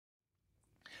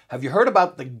Have you heard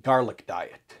about the garlic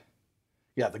diet?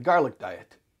 Yeah, the garlic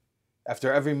diet.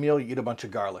 After every meal, you eat a bunch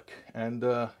of garlic. And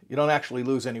you don't actually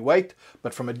lose any weight,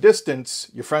 but from a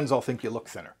distance, your friends all think you look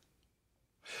thinner.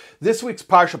 This week's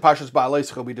Parsha, Parshas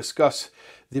Ba'alei, we discuss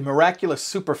the miraculous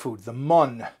superfood, the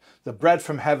mun, the bread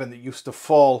from heaven that used to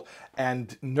fall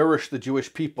and nourish the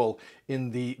Jewish people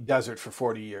in the desert for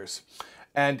 40 years.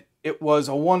 And it was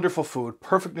a wonderful food,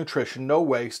 perfect nutrition, no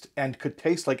waste, and could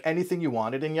taste like anything you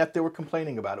wanted, and yet they were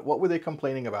complaining about it. What were they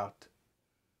complaining about?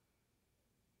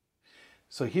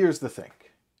 So here's the thing.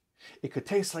 It could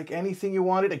taste like anything you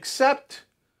wanted, except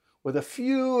with a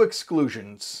few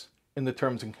exclusions in the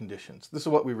terms and conditions. This is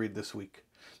what we read this week.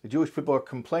 The Jewish people are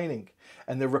complaining,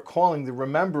 and they're recalling, they're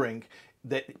remembering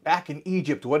that back in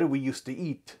Egypt, what did we used to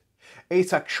eat?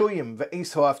 Eis hakshuyim,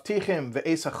 ve'eis ha'avtichim,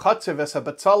 ve'eis ha'chatzer, ve'eis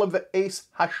ha'batzalim, ve'eis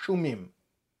ha'shumim.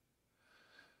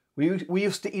 We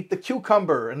used to eat the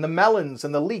cucumber, and the melons,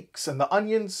 and the leeks, and the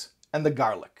onions, and the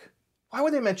garlic. Why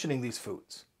were they mentioning these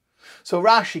foods? So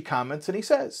Rashi comments, and he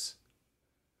says,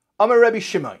 Amar Rabbi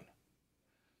Shimon,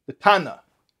 the Tana,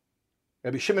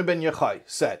 Rabbi Shimon ben Yochai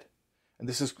said, and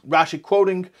this is Rashi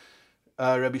quoting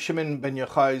Rabbi Shimon ben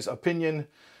Yochai's opinion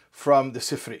from the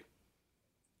Sifri.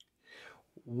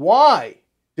 Why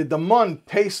did the mun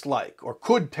taste like, or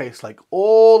could taste like,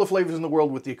 all the flavors in the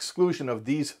world with the exclusion of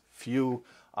these few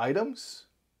items?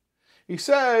 He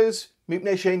says,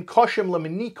 Mipnei she'ein koshem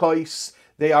leminikois,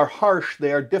 they are harsh,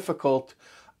 they are difficult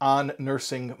on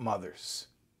nursing mothers.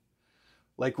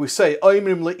 Like we say,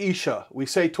 oimrim leisha, we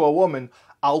say to a woman,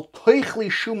 al toichli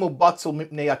shumu batzel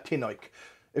mipnei atinoik.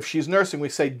 If she's nursing, we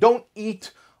say, don't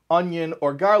eat onion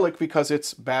or garlic because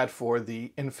it's bad for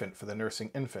the infant, for the nursing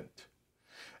infant.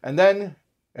 And then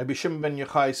Rabbi Shimon ben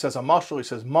Yochai says a mashal. He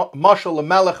says mashal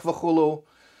lemelech v'chulu.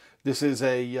 This is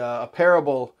a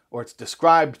parable, or it's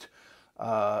described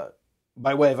by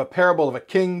way of a parable of a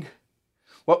king.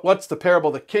 What's the parable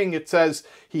of the king? It says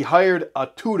he hired a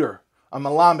tutor, a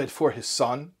malamed, for his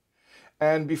son,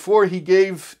 and before he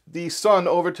gave the son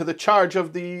over to the charge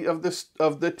of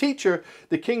the teacher,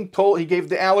 the king gave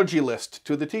the allergy list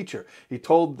to the teacher. He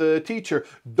told the teacher,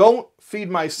 "Don't feed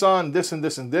my son this and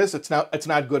this and this. It's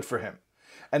not good for him."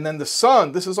 And then the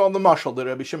son, this is all the mashal that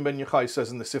Rabbi Shimon ben Yochai says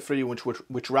in the Sifri,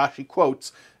 which Rashi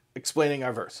quotes, explaining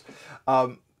our verse,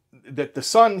 that the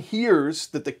son hears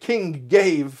that the king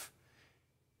gave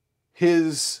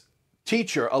his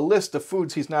teacher a list of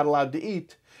foods he's not allowed to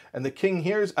eat. And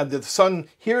the son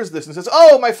hears this and says,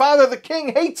 "Oh, my father, the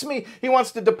king, hates me. He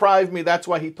wants to deprive me. That's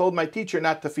why he told my teacher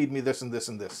not to feed me this and this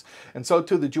and this." And so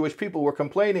too, the Jewish people were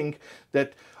complaining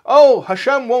that, "Oh,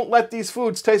 Hashem won't let these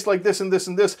foods taste like this and this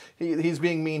and this. He's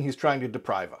being mean. He's trying to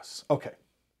deprive us." Okay.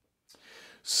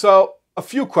 So a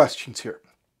few questions here.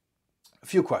 A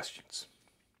few questions.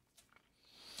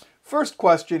 First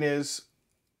question is,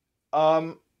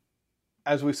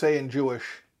 as we say in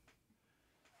Jewish,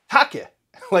 Take.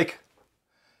 Like,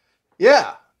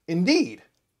 yeah, indeed.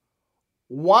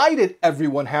 Why did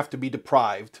everyone have to be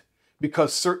deprived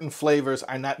because certain flavors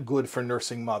are not good for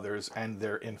nursing mothers and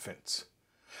their infants?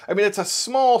 I mean, it's a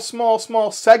small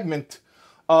segment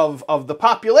of the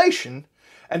population,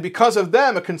 and because of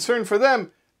them, a concern for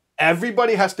them,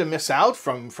 everybody has to miss out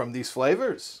from these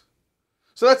flavors.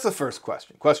 So that's the first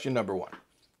question. Question number one.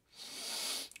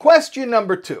 Question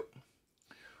number two.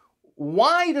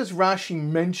 Why does Rashi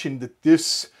mention that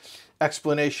this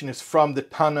explanation is from the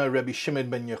Tana Rabbi Shimon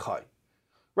ben Yochai?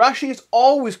 Rashi is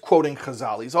always quoting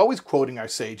Chazal, he's always quoting our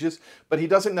sages, but he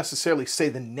doesn't necessarily say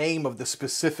the name of the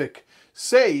specific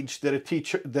sage that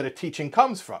a teaching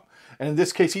comes from. And in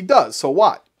this case he does, so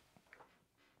what?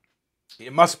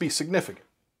 It must be significant.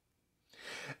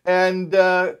 And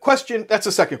that's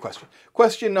the second question.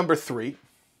 Question number three.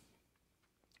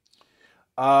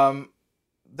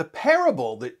 The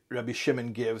parable that Rabbi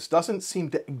Shimon gives doesn't seem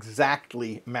to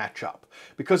exactly match up.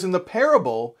 Because in the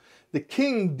parable, the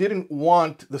king didn't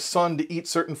want the son to eat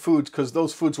certain foods because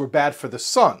those foods were bad for the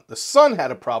son. The son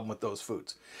had a problem with those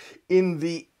foods. In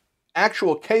the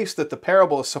actual case that the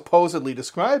parable is supposedly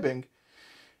describing,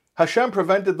 Hashem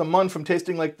prevented the mun from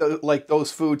tasting like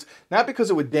those foods, not because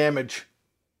it would damage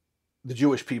the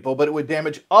Jewish people, but it would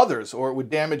damage others, or it would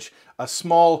damage a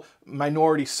small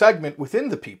minority segment within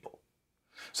the people.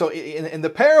 So in the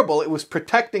parable, it was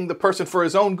protecting the person for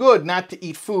his own good, not to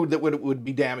eat food that would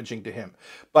be damaging to him.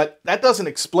 But that doesn't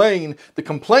explain the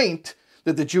complaint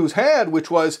that the Jews had, which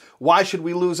was, why should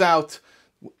we lose out?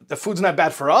 The food's not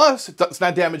bad for us. It's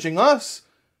not damaging us.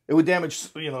 It would damage,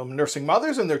 nursing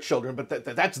mothers and their children, but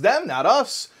that's them, not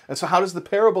us. And so how does the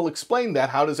parable explain that?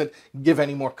 How does it give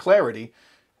any more clarity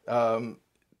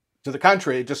To the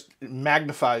contrary, it just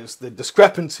magnifies the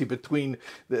discrepancy between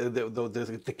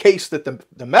the case that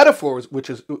the metaphor which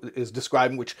is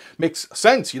describing, which makes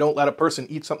sense. You don't let a person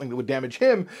eat something that would damage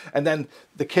him, and then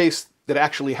the case that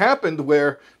actually happened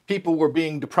where people were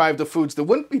being deprived of foods that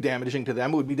wouldn't be damaging to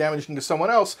them, would be damaging to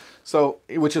someone else. So,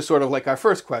 which is sort of like our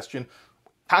first question.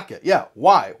 Taka, yeah,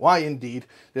 why? Why indeed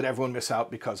did everyone miss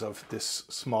out because of this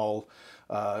small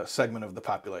segment of the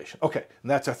population? Okay,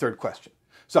 and that's our third question.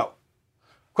 So,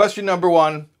 question number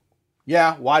one,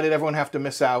 yeah, why did everyone have to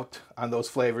miss out on those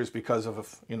flavors because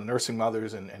of nursing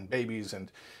mothers and babies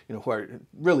and who are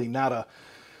really not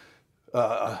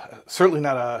certainly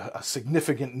not a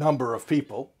significant number of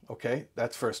people. Okay,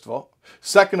 that's first of all.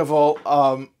 Second of all,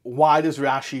 why does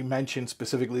Rashi mention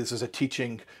specifically this is a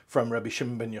teaching from Rabbi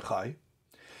Shimon ben Yochai?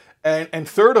 And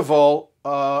third of all,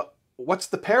 what's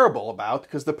the parable about?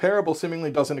 Because the parable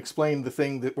seemingly doesn't explain the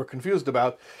thing that we're confused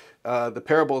about. The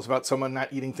parable is about someone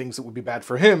not eating things that would be bad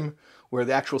for him, where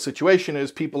the actual situation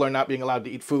is people are not being allowed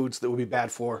to eat foods that would be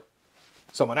bad for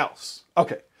someone else.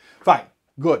 Okay, fine,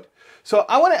 good. So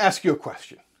I want to ask you a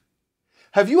question.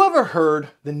 Have you ever heard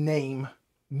the name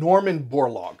Norman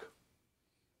Borlaug?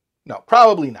 No,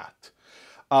 probably not.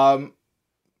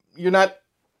 You're not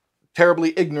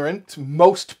terribly ignorant.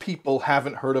 Most people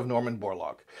haven't heard of Norman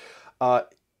Borlaug.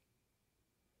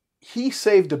 He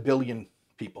saved 1 billion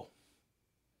people.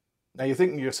 Now you're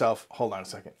thinking to yourself, hold on a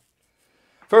second.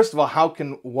 First of all, how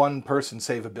can one person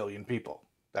save 1 billion people?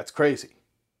 That's crazy.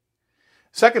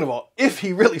 Second of all, if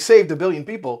he really saved 1 billion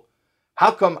people,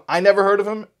 how come I never heard of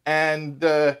him and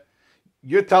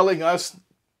you're telling us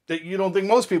that you don't think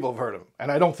most people have heard of him?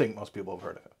 And I don't think most people have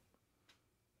heard of him.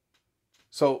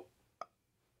 So,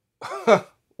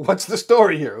 what's the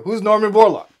story here? Who's Norman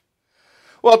Borlaug?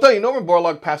 Well, I'll tell you, Norman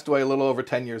Borlaug passed away a little over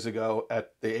 10 years ago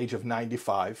at the age of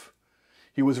 95.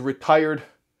 He was a retired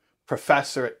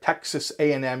professor at Texas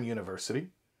A&M University.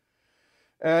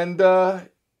 And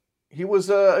he was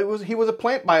a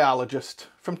plant biologist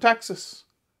from Texas.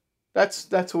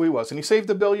 That's who he was. And he saved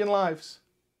 1 billion lives.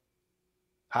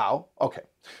 How? Okay.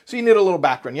 So you need a little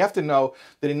background. You have to know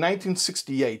that in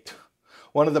 1968,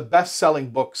 one of the best-selling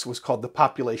books was called The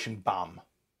Population Bomb.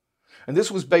 And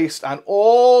this was based on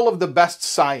all of the best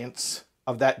science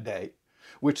of that day,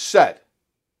 which said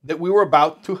that we were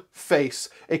about to face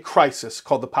a crisis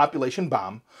called the population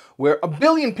bomb, where 1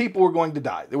 billion people were going to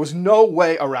die. There was no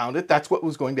way around it. That's what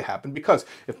was going to happen, because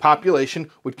if population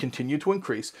would continue to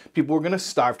increase, people were going to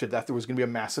starve to death. There was going to be a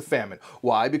massive famine.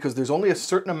 Why? Because there's only a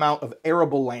certain amount of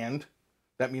arable land.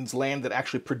 That means land that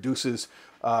actually produces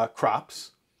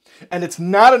crops. And it's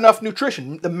not enough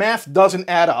nutrition. The math doesn't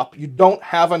add up. You don't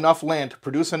have enough land to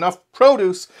produce enough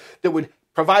produce that would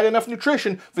provide enough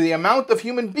nutrition for the amount of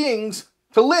human beings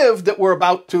to live that we're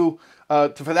about to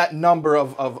for that number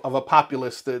of a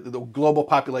populace, the global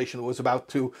population that was about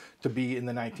to be in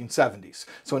the 1970s.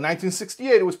 So in 1968,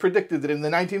 it was predicted that in the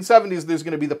 1970s, there's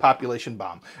going to be the population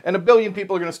bomb. And 1 billion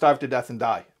people are going to starve to death and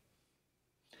die.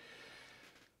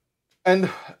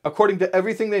 And according to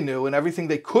everything they knew and everything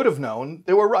they could have known,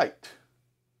 they were right.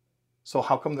 So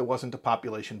how come there wasn't a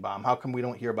population bomb? How come we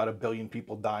don't hear about 1 billion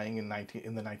people dying in the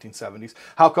 1970s?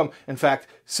 How come, in fact,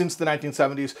 since the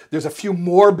 1970s, there's a few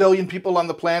more billion people on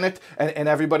the planet and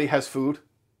everybody has food?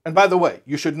 And by the way,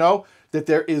 you should know that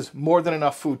there is more than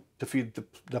enough food to feed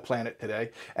the planet today.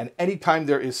 And anytime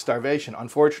there is starvation,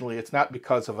 unfortunately, it's not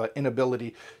because of an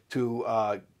inability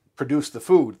to produce the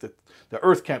food, that the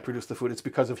earth can't produce the food. It's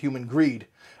because of human greed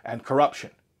and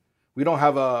corruption. We don't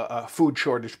have a food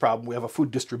shortage problem. We have a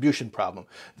food distribution problem.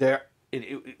 There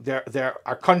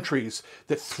are countries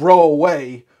that throw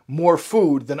away more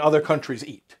food than other countries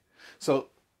eat. So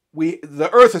the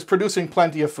earth is producing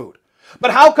plenty of food.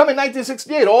 But how come in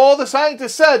 1968 all the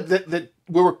scientists said that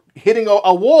we were hitting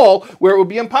a wall where it would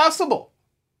be impossible?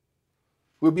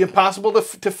 It would be impossible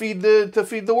to feed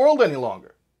the world any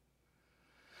longer.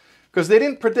 Because they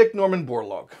didn't predict Norman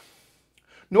Borlaug.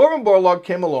 Norman Borlaug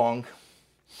came along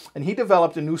and he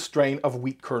developed a new strain of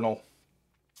wheat kernel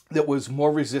that was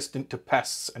more resistant to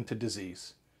pests and to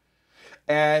disease.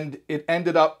 And it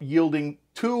ended up yielding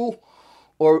 2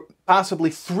 or possibly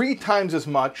 3 times as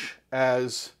much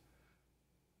as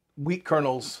wheat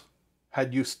kernels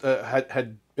had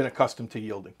been accustomed to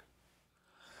yielding.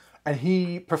 And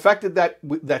he perfected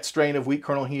that strain of wheat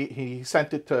kernel. He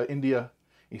sent it to India.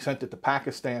 He sent it to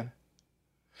Pakistan.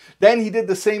 Then he did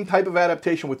the same type of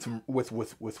adaptation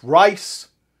with rice.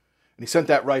 And he sent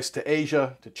that rice to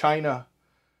Asia, to China.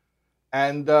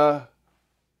 And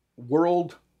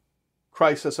world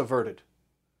crisis averted.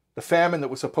 The famine that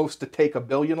was supposed to take 1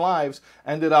 billion lives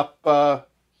ended up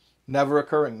never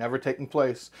occurring, never taking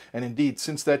place. And indeed,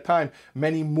 since that time,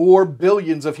 many more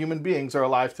billions of human beings are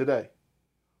alive today.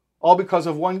 All because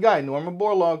of one guy, Norman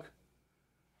Borlaug.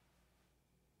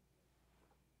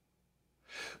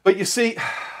 But you see,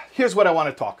 here's what I want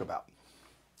to talk about.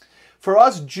 For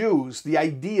us Jews, the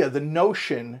idea, the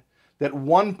notion that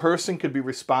one person could be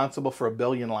responsible for a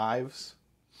billion lives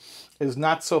is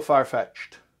not so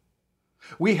far-fetched.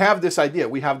 We have this idea,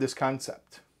 we have this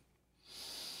concept.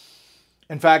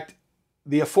 In fact,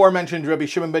 the aforementioned Rabbi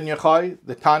Shimon ben Yochai,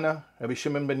 the Tana, Rabbi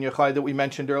Shimon ben Yochai that we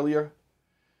mentioned earlier,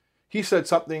 he said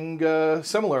something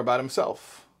similar about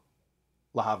himself,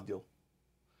 lahavdil.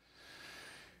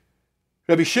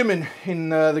 Rabbi Shimon, in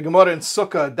the Gemara in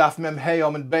Sukkah, Daf Mem Hey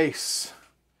Amud Beis,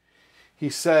 he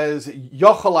says,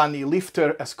 Yochel ani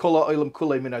lifter es kol ha'olam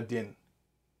kulei min adin.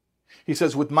 He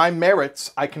says, with my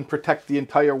merits, I can protect the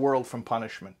entire world from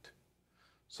punishment.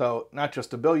 So, not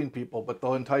just a billion people, but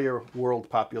the entire world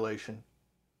population.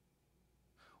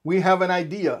 We have an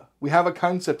idea, we have a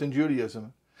concept in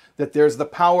Judaism, that there's the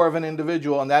power of an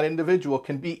individual, and that individual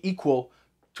can be equal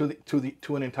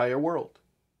to an entire world.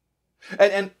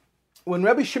 And when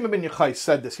Rabbi Shimon ben Yochai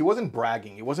said this, he wasn't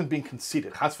bragging, he wasn't being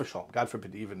conceited, chas v'shalom, God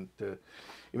forbid even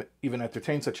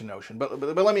entertain such a notion. But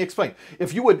let me explain.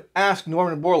 If you would ask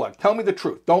Norman Borlaug, tell me the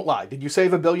truth, don't lie, did you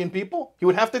save 1 billion people? He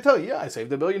would have to tell you, yeah, I saved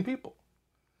 1 billion people.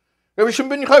 Rabbi Shimon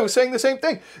ben Yochai was saying the same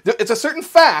thing. It's a certain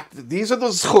fact, these are the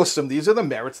zchusim, these are the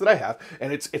merits that I have,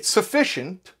 and it's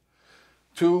sufficient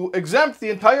to exempt the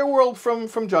entire world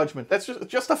from judgment. That's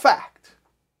just a fact.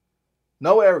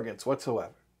 No arrogance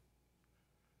whatsoever.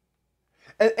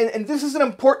 And this is an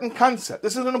important concept.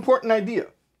 This is an important idea.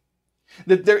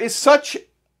 That there is such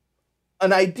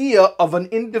an idea of an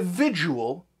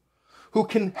individual who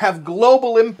can have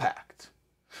global impact.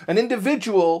 An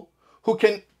individual who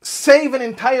can save an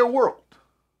entire world.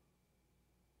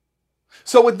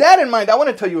 So with that in mind, I want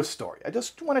to tell you a story. I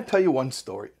just want to tell you one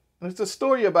story. And it's a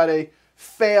story about a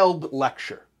failed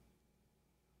lecture.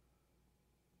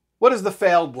 What is the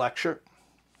failed lecture?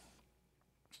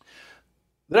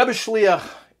 The Rebbe Shliach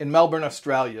in Melbourne,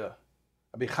 Australia,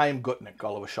 Rabbi Chaim Gutnick,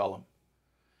 Olav Shalom,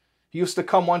 he used to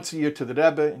come once a year to the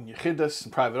Rebbe in Yechidus,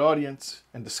 in private audience,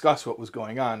 and discuss what was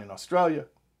going on in Australia,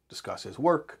 discuss his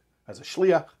work as a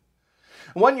Shliach.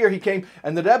 And one year he came,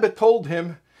 and the Rebbe told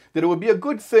him that it would be a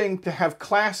good thing to have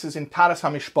classes in Taras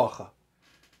HaMishpacha,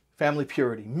 family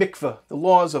purity, mikveh, the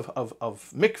laws of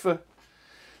mikveh.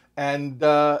 And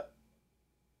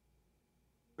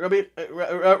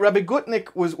Rabbi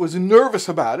Gutnick was nervous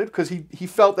about it because he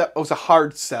felt that it was a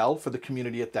hard sell for the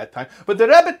community at that time. But the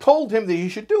Rebbe told him that he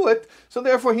should do it, so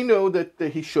therefore he knew that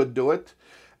he should do it.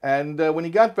 And when he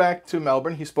got back to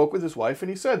Melbourne, he spoke with his wife and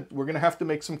he said, we're going to have to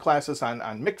make some classes on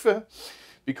mikveh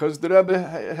because the Rebbe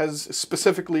has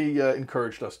specifically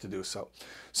encouraged us to do so.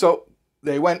 So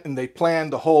they went and they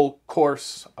planned the whole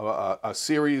course, a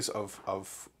series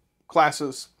of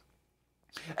classes.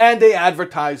 And they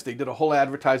advertised, they did a whole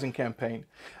advertising campaign.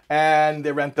 And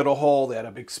they rented a hall, they had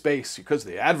a big space because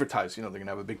they advertised, they're going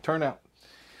to have a big turnout.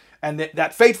 And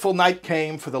that fateful night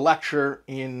came for the lecture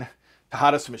in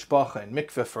Taharas Mishpacha and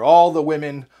Mikveh for all the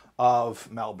women of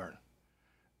Melbourne.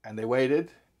 And they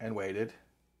waited and waited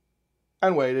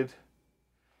and waited.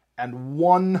 And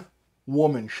one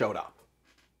woman showed up.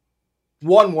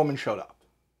 One woman showed up.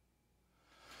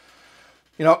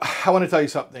 I want to tell you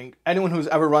something. Anyone who's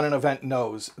ever run an event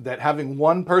knows that having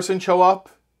one person show up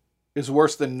is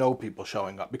worse than no people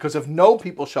showing up. Because if no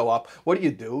people show up, what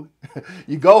do?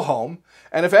 You go home,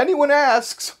 and if anyone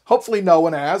asks, hopefully no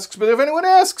one asks, but if anyone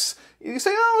asks, you say,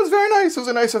 oh, it was very nice, it was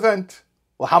a nice event.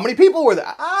 Well, how many people were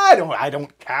there? I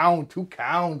don't count. Who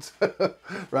counts?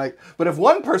 Right? But if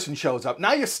one person shows up,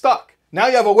 now you're stuck. Now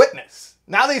you have a witness.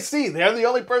 Now they see they're the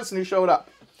only person who showed up.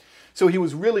 So he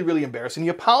was really, really embarrassed, and he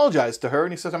apologized to her,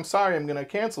 and he says, I'm sorry, I'm going to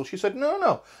cancel. She said,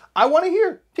 no, I want to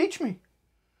hear. Teach me.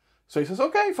 So he says,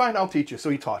 okay, fine, I'll teach you. So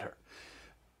he taught her.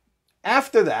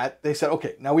 After that, they said,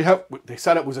 okay, now they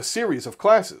said it was a series of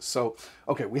classes. So,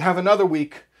 okay, we have another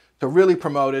week to really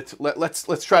promote it.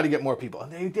 Let's try to get more people.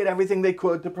 And they did everything they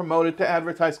could to promote it, to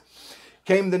advertise.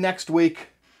 Came the next week,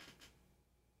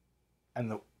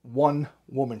 and the one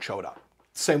woman showed up.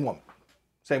 Same woman.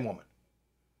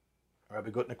 Rabbi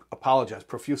Gutnick apologized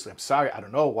profusely. I'm sorry, I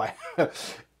don't know why.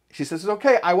 She says, it's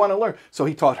okay, I want to learn. So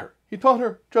he taught her. He taught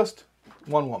her just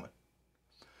one woman.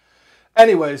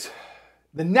 Anyways,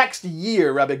 the next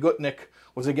year, Rabbi Gutnick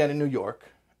was again in New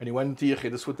York, and he went into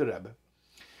Yechidus with the Rebbe.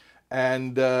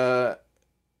 And the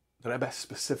Rebbe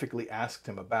specifically asked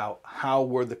him about how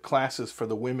were the classes for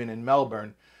the women in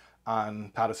Melbourne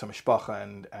on Taras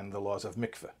HaMishpacha and the laws of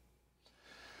mikveh.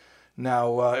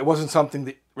 Now, it wasn't something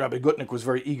that Rabbi Gutnick was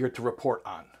very eager to report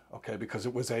on, okay, because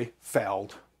it was a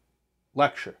failed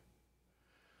lecture.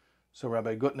 So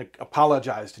Rabbi Gutnick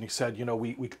apologized and he said,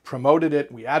 we promoted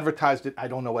it, we advertised it, I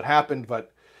don't know what happened,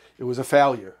 but it was a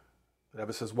failure. The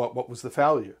Rebbe says, what was the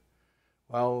failure?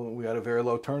 Well, we had a very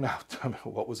low turnout.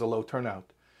 What was a low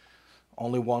turnout?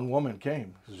 Only one woman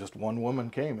came. It was just one woman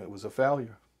came. It was a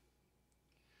failure.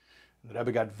 And the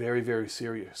Rebbe got very, very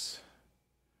serious.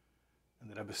 And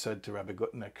the Rebbe said to Rabbi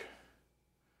Gutnick,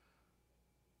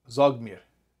 Sag mir,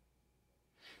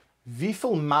 wie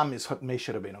viel Mamis hat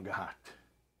Moshe Rabbeinu gehabt?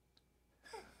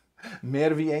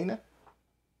 Mehr wie eine?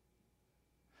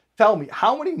 Tell me,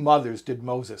 how many mothers did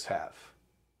Moses have?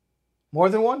 More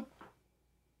than one?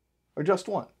 Or just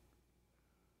one?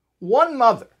 One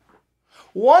mother,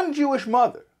 one Jewish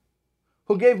mother,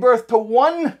 who gave birth to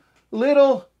one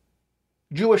little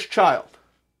Jewish child,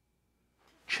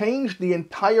 changed the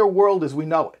entire world as we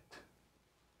know it.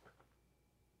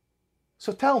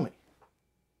 So tell me,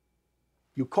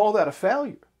 you call that a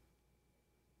failure?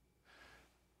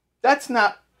 That's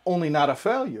not only not a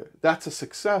failure, that's a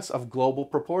success of global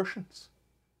proportions.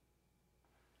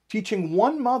 Teaching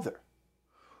one mother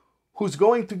who's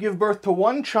going to give birth to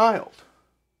one child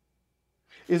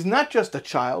is not just a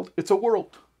child, it's a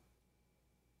world.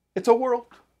 It's a world.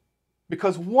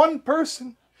 Because one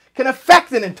person can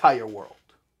affect an entire world.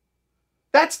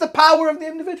 That's the power of the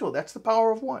individual. That's the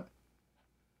power of one.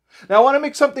 Now I want to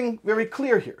make something very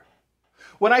clear here.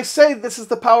 When I say this is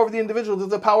the power of the individual, this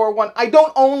is the power of one, I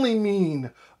don't only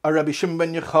mean a Rabbi Shimon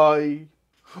ben Yochai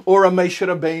or a Moshe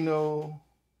Rabbeinu.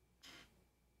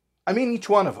 I mean each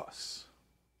one of us.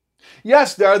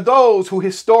 Yes, there are those who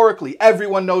historically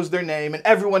everyone knows their name and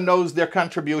everyone knows their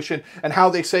contribution and how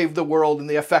they saved the world and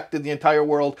they affected the entire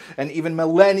world, and even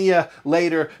millennia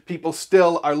later people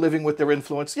still are living with their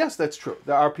influence. Yes, that's true.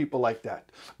 There are people like that.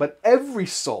 But every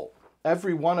soul,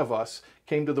 every one of us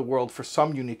came to the world for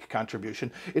some unique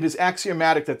contribution. It is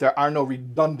axiomatic that there are no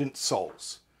redundant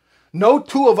souls. No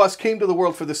two of us came to the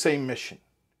world for the same mission.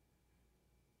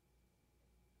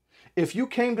 If you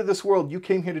came to this world, you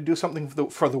came here to do something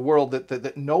for the world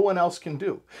that no one else can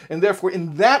do. And therefore,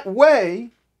 in that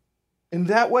way,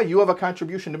 you have a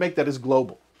contribution to make that is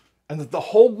global and that the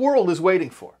whole world is waiting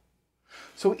for.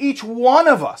 So each one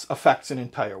of us affects an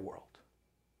entire world.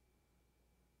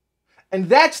 And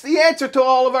that's the answer to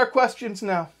all of our questions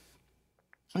now.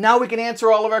 Now we can answer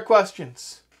all of our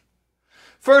questions.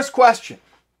 First question.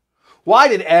 Why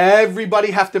did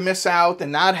everybody have to miss out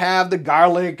and not have the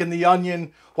garlic and the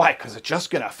onion? Why? Because it's just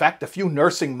going to affect a few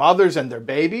nursing mothers and their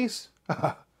babies?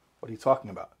 What are you talking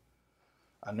about?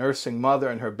 A nursing mother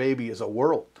and her baby is a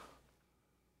world.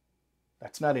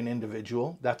 That's not an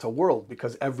individual. That's a world,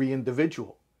 because every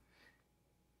individual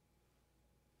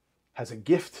has a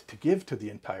gift to give to the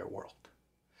entire world.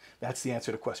 That's the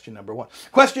answer to question number one.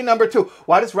 Question number two,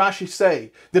 why does Rashi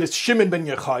say that it's Shimon ben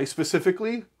Yochai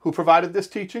specifically who provided this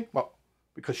teaching? Well,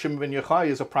 because Shimon ben Yochai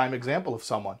is a prime example of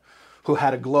someone who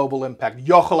had a global impact.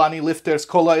 Yochalani lifters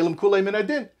kol ha'olam kulei min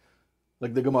adin,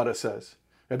 like the Gemara says.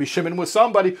 Rabbi Shimon was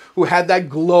somebody who had that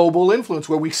global influence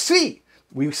where we see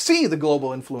the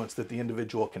global influence that the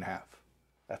individual can have.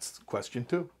 That's question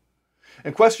two.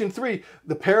 And question three,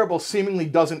 the parable seemingly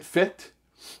doesn't fit,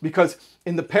 because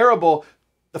in the parable,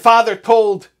 the father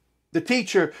told the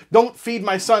teacher, don't feed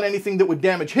my son anything that would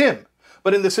damage him.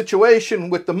 But in the situation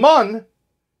with the mun,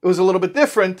 it was a little bit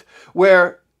different,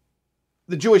 where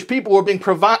the Jewish people were being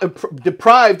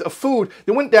deprived of food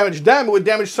that wouldn't damage them, it would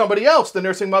damage somebody else, the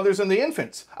nursing mothers and the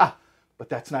infants. But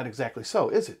that's not exactly so,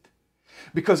 is it?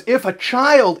 Because if a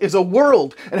child is a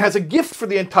world and has a gift for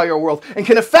the entire world and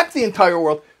can affect the entire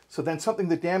world, so then something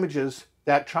that damages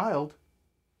that child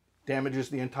damages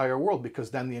the entire world,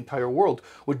 because then the entire world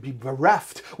would be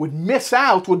bereft, would miss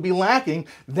out, would be lacking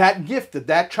that gift that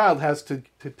that child has to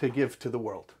give to the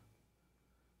world.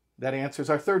 That answers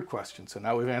our third question. So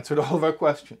now we've answered all of our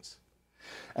questions.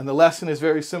 And the lesson is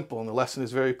very simple and the lesson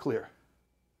is very clear.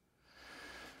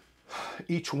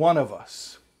 Each one of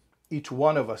us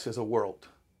is a world.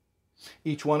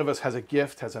 Each one of us has a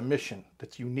gift, has a mission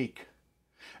that's unique.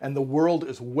 And the world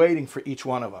is waiting for each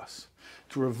one of us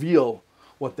to reveal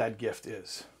what that gift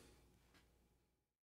is.